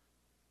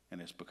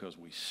 And it's because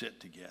we sit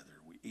together,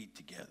 we eat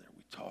together,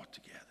 we talk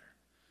together.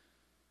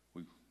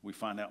 We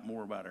find out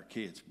more about our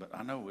kids. But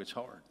I know it's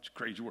hard. It's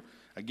crazy work.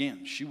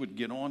 Again, she would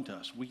get on to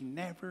us. We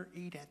never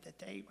eat at the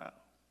table.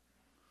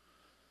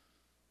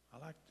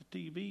 I like the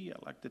TV. I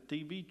like the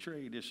TV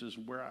tray. This is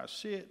where I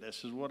sit.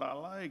 This is what I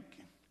like.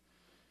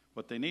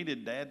 What they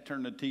needed, Dad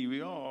turned the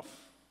TV off.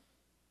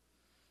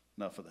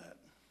 Enough of that.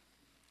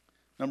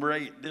 Number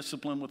 8,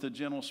 discipline with a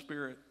gentle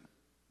spirit.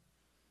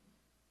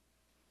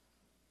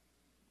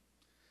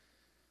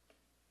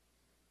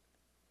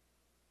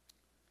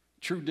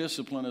 True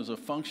discipline is a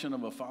function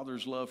of a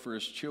father's love for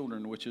his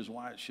children, which is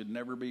why it should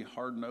never be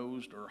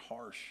hard-nosed or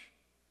harsh.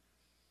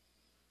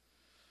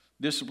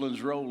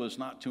 Discipline's role is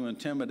not to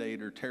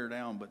intimidate or tear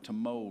down, but to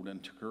mold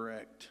and to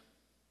correct.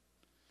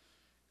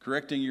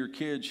 Correcting your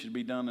kids should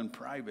be done in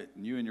private,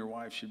 and you and your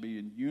wife should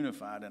be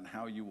unified in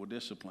how you will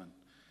discipline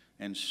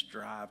and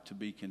strive to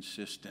be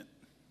consistent.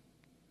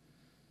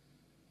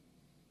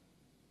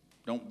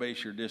 Don't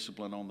base your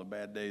discipline on the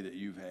bad day that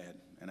you've had,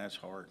 and that's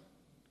hard.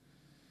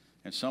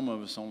 And some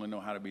of us only know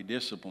how to be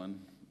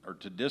disciplined or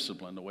to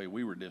discipline the way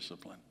we were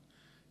disciplined,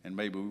 and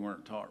maybe we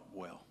weren't taught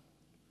well.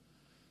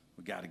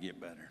 We got to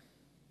get better.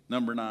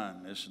 Number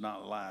 9, this is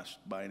not last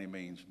by any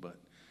means, but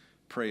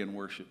pray and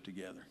worship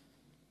together.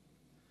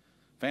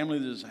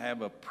 Families that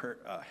have a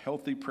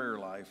healthy prayer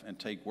life and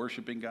take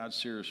worshiping God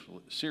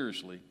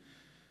seriously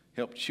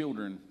help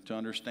children to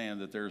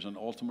understand that there's an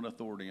ultimate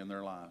authority in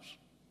their lives,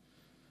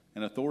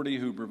 an authority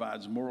who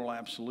provides moral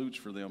absolutes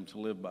for them to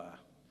live by.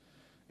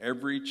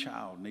 Every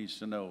child needs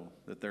to know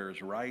that there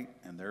is right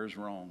and there is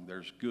wrong,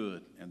 there's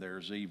good and there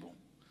is evil.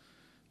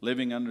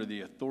 Living under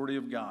the authority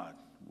of God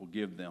will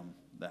give them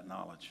that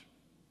knowledge.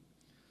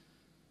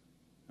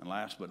 And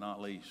last but not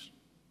least,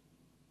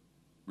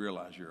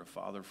 realize you're a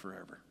father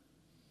forever.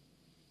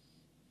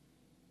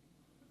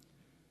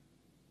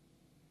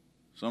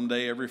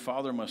 Someday every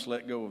father must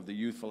let go of the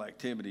youthful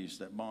activities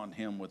that bond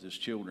him with his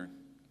children.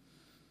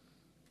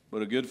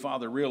 But a good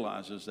father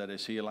realizes that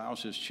as he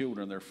allows his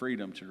children their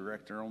freedom to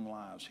direct their own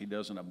lives, he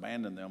doesn't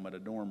abandon them at a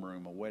dorm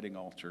room, a wedding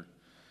altar,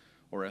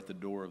 or at the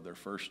door of their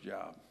first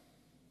job.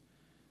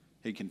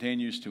 He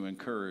continues to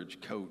encourage,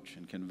 coach,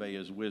 and convey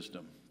his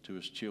wisdom to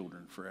his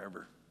children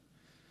forever.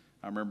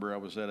 I remember I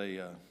was at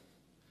a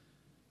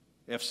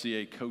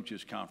FCA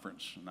coaches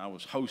conference, and I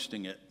was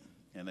hosting it,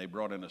 and they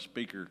brought in a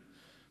speaker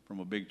from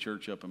a big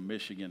church up in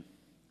Michigan,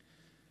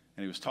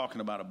 and he was talking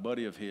about a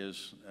buddy of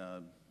his.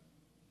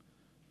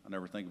 I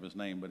never think of his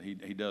name, but he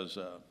does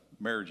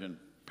marriage and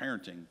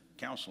parenting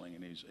counseling,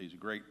 and he's a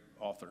great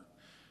author,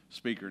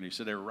 speaker. And he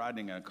said they were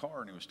riding in a car,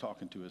 and he was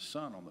talking to his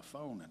son on the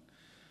phone,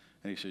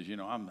 and he says, you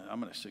know,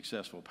 I'm a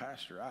successful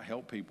pastor. I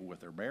help people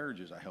with their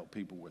marriages. I help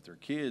people with their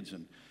kids,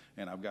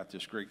 and I've got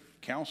this great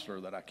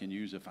counselor that I can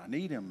use if I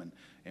need him.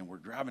 And we're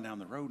driving down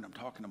the road, and I'm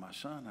talking to my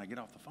son. And I get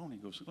off the phone. He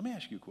goes, let me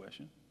ask you a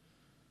question.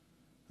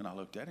 And I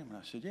looked at him, and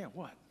I said, yeah,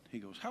 what? He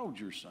goes, how old's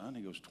your son?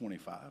 He goes,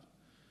 25.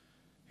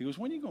 He goes,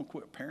 when are you going to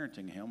quit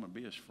parenting him and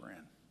be his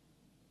friend?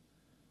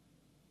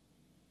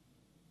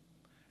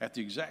 At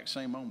the exact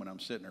same moment,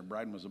 I'm sitting there.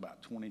 Bryden was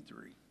about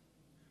 23.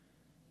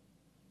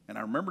 And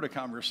I remembered a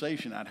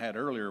conversation I'd had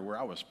earlier where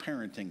I was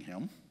parenting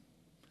him,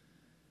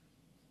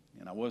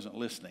 and I wasn't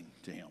listening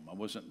to him. I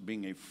wasn't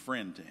being a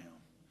friend to him.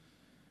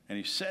 And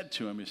he said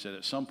to him, he said,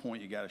 at some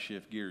point you got to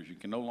shift gears. You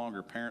can no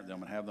longer parent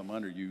them and have them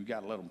under you. You got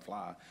to let them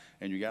fly,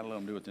 and you got to let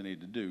them do what they need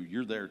to do.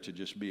 You're there to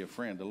just be a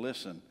friend, to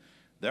listen.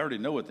 They already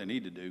know what they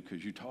need to do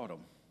because you taught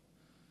them.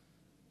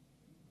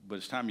 But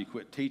it's time you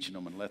quit teaching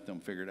them and let them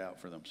figure it out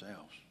for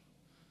themselves.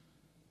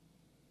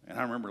 And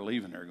I remember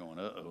leaving there going,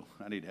 uh-oh,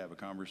 I need to have a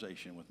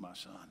conversation with my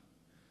son.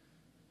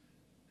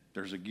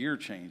 There's a gear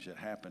change that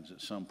happens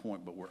at some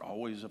point, but we're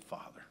always a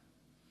father.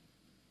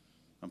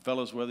 And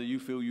fellas, whether you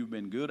feel you've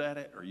been good at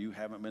it or you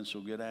haven't been so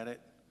good at it,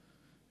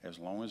 as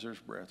long as there's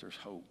breath, there's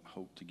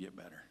hope to get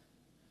better.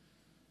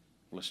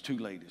 Well, it's too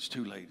late,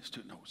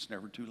 no, it's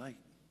never too late.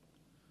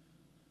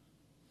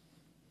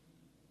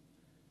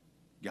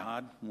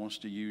 God wants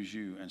to use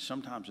you, and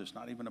sometimes it's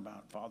not even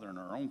about fathering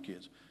our own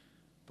kids.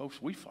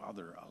 Folks, we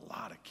father a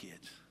lot of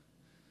kids.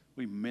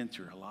 We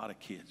mentor a lot of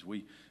kids.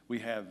 We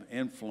have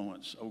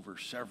influence over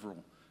several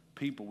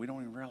people we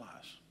don't even realize.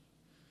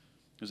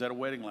 I was at a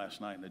wedding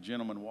last night, and a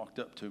gentleman walked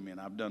up to me,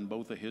 and I've done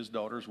both of his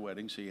daughter's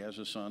weddings. He has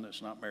a son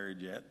that's not married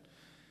yet.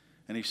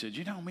 And he said,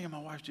 you know, me and my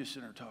wife just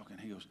sitting there talking.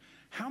 He goes,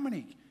 how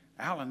many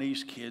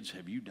Alanese kids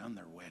have you done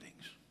their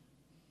weddings?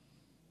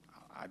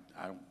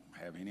 I don't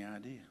have any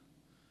idea.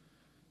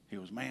 He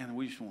goes, man,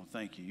 we just want to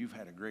thank you. You've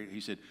had a great, he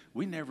said,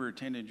 we never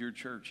attended your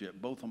church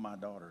yet. Both of my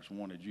daughters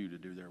wanted you to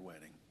do their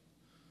wedding.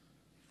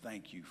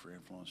 Thank you for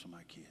influencing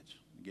my kids.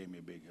 He gave me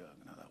a big hug,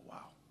 and I thought,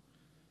 wow.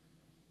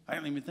 I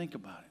didn't even think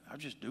about it. I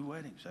just do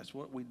weddings. That's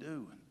what we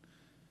do.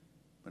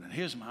 But in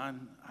his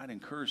mind, I'd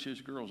encourage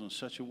his girls in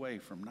such a way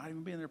from not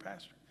even being their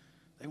pastor.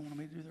 They wanted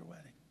me to do their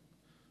wedding.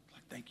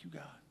 Like, thank you,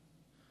 God.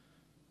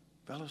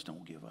 Fellas,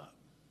 don't give up.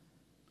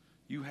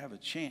 You have a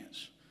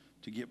chance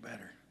to get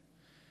better.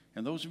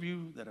 And those of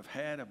you that have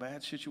had a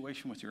bad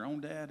situation with your own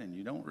dad and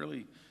you don't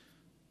really,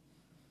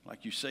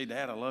 like you say,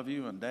 Dad, I love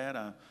you, and Dad,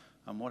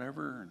 I'm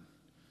whatever, and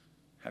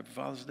Happy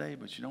Father's Day,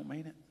 but you don't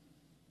mean it.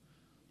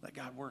 Let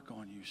God work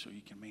on you so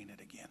you can mean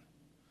it again.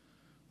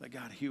 Let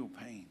God heal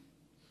pain.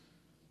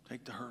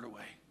 Take the hurt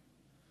away.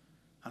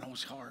 I know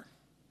it's hard.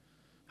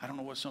 I don't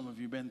know what some of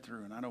you have been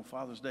through, and I know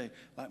Father's Day,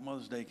 like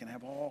Mother's Day, can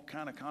have all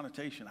kind of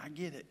connotation. I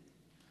get it.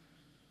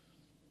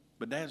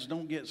 But dads,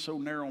 don't get so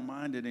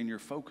narrow-minded in your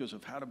focus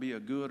of how to be a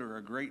good or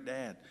a great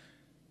dad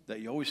that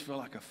you always feel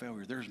like a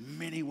failure. There's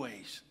many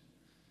ways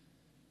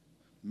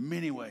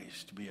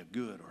to be a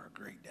good or a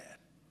great dad.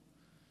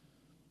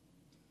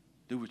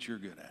 Do what you're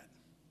good at.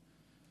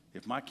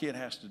 If my kid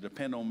has to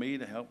depend on me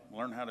to help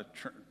learn how to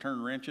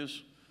turn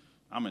wrenches,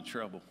 I'm in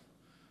trouble.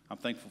 I'm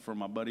thankful for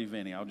my buddy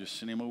Vinny. I'll just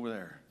send him over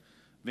there.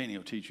 Vinny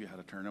will teach you how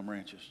to turn them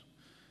wrenches.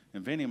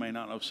 And Vinny may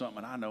not know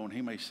something I know, and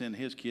he may send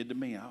his kid to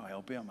me. I'll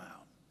help him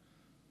out.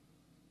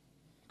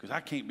 Because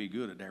I can't be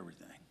good at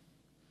everything.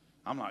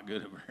 I'm not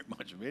good at very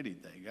much of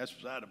anything. That's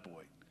beside the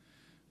point.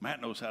 Matt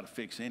knows how to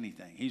fix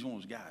anything. He's one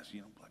of those guys,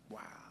 like,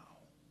 wow.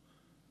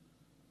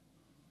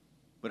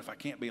 But if I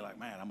can't be like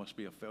Matt, I must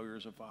be a failure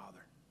as a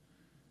father.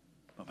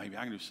 But maybe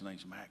I can do some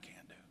things Matt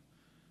can't do.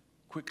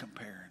 Quit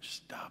comparing.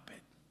 Stop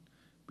it.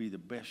 Be the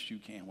best you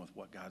can with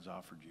what God's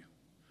offered you.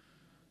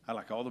 I'd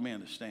like all the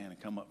men to stand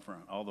and come up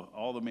front,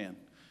 all the men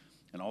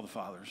and all the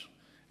fathers.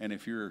 And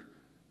if you're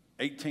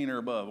 18 or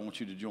above, I want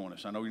you to join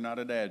us. I know you're not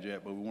a dad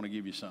yet, but we want to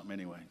give you something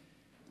anyway.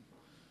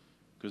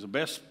 Because the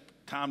best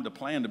time to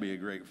plan to be a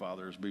great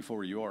father is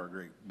before you are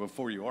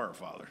a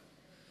father.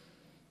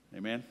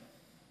 Amen?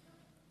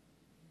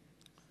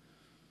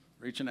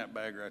 Reach in that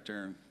bag right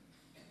there and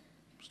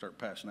start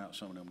passing out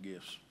some of them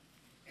gifts.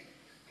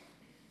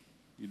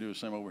 You do the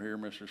same over here,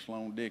 Mr.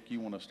 Sloan. Dick,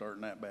 you want to start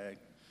in that bag.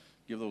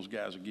 Give those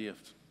guys a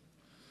gift.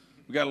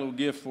 We got a little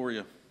gift for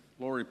you.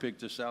 Lori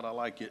picked this out. I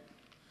like it.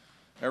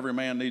 Every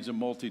man needs a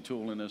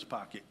multi-tool in his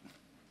pocket.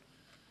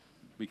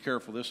 Be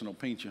careful. This one will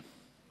pinch you.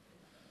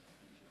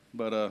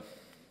 But the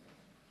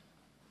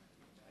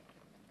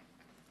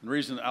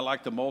reason I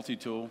like the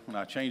multi-tool, and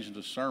I changed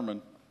the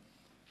sermon,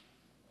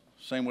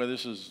 same way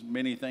this is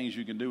many things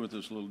you can do with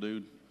this little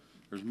dude.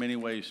 There's many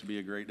ways to be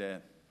a great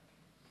dad.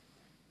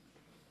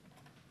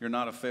 You're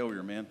not a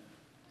failure, man.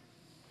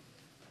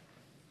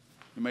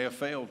 You may have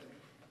failed.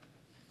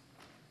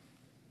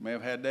 You may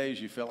have had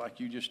days you felt like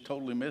you just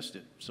totally missed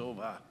it. So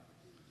have I.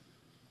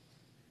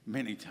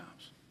 Many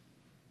times.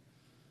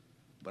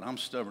 But I'm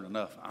stubborn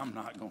enough. I'm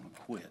not going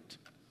to quit.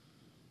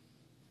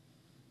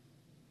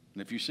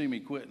 And if you see me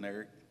quitting,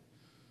 Eric,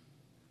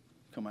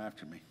 come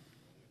after me.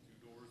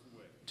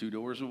 2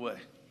 doors away.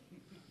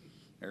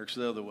 Eric's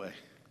the other way.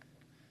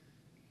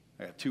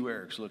 I got 2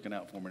 Erics looking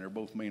out for me. They're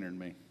both meaner than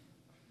me.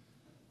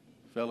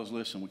 Fellas,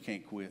 listen, we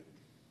can't quit.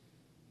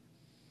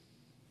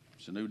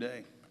 It's a new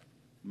day.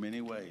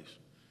 Many ways.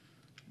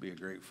 Be a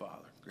great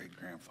father, great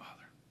grandfather.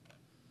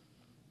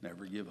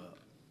 Never give up.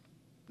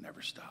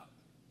 Never stop.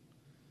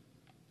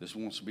 I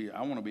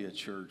want to be a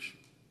church.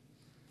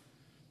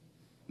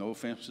 No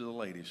offense to the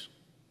ladies.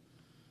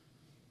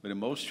 But in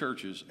most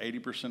churches,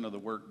 80% of the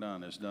work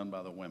done is done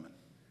by the women.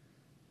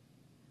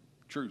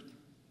 Truth.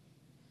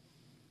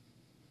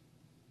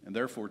 And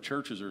therefore,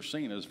 churches are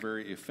seen as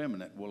very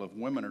effeminate. Well, if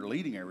women are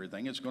leading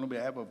everything, it's going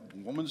to have a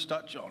woman's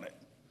touch on it.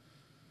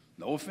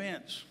 No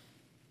offense.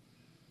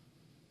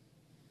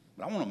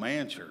 But I want a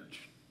man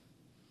church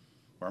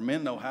where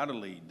men know how to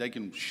lead. They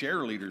can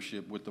share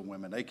leadership with the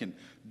women. They can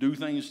do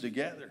things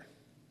together.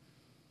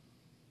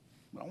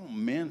 But I want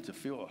men to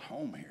feel at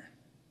home here.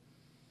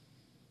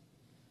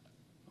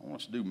 I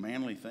want us to do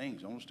manly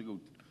things. I want us to go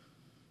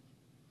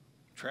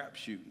trap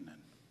shooting and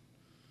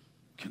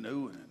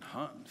canoeing and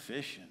hunting,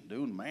 fishing,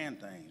 doing man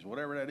things,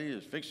 whatever that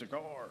is. Fix a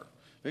car,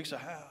 fix a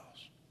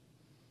house.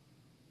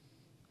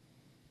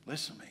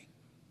 Listen to me.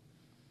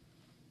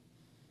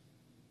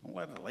 Don't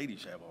let the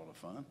ladies have all the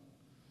fun.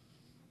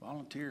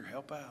 Volunteer,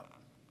 help out.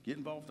 Get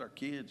involved with our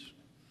kids.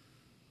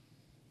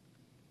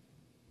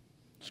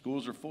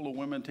 Schools are full of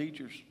women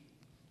teachers.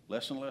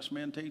 Less and less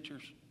men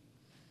teachers.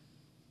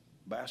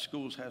 Bass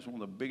Schools has one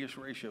of the biggest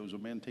ratios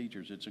of men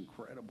teachers. It's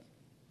incredible.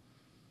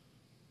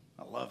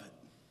 I love it.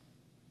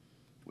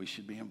 We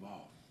should be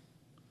involved.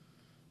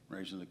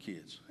 Raising the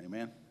kids.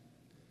 Amen?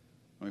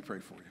 Let me pray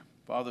for you.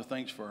 Father,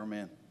 thanks for our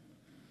men.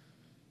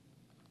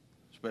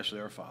 Especially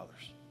our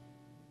fathers.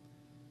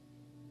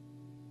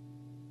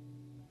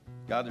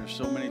 God, there's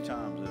so many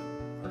times that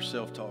our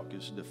self-talk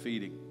is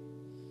defeating.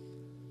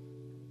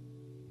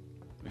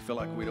 We feel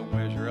like we don't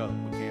measure up.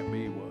 We can't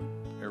be what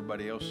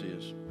everybody else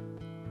is.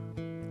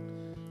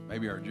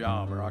 Maybe our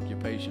job, our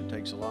occupation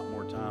takes a lot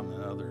more time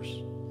than others.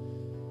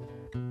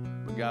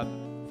 But God,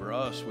 for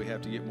us, we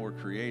have to get more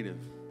creative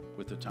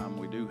with the time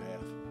we do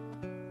have.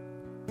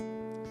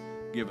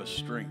 Give us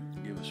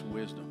strength. Give us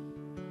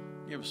wisdom.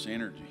 Give us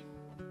energy.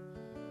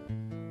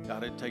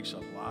 God, it takes a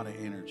lot of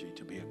energy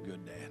to be a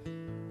good dad.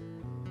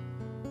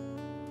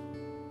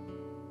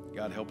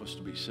 God, help us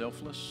to be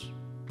selfless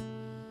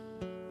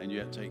and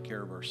yet take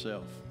care of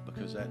ourselves,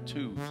 because that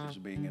too is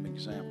being an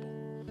example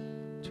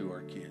to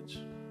our kids.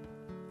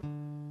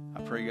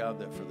 I pray, God,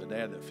 that for the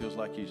dad that feels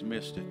like he's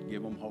missed it,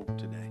 give them hope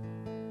today.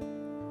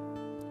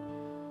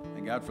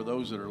 And God, for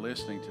those that are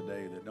listening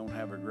today that don't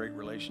have a great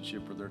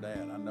relationship with their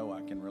dad, I know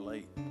I can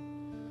relate.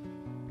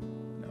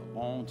 In a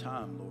long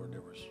time, Lord,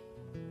 there was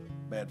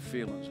bad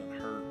feelings and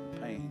hurt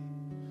and pain.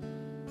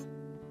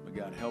 But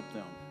God, help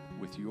them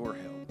with your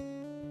help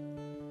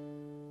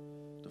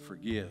to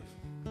forgive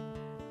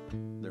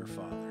their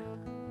father,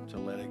 to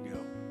let it go.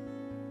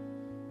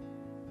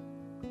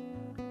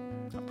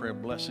 I pray a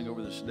blessing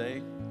over this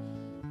day.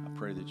 I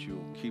pray that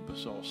you'll keep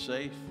us all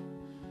safe,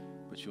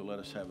 but you'll let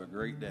us have a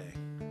great day.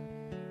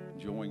 In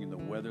enjoying the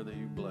weather that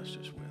you've blessed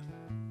us with.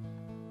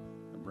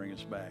 And bring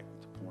us back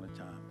at the point of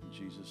time. In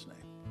Jesus'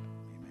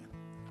 name,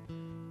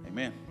 amen.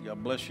 Amen.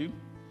 God bless you.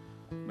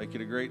 Make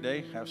it a great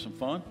day. Have some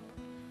fun.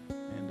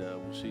 And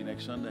we'll see you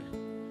next Sunday.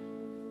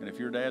 And if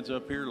your dad's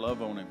up here,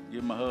 love on him.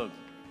 Give him a hug.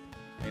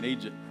 He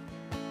needs it.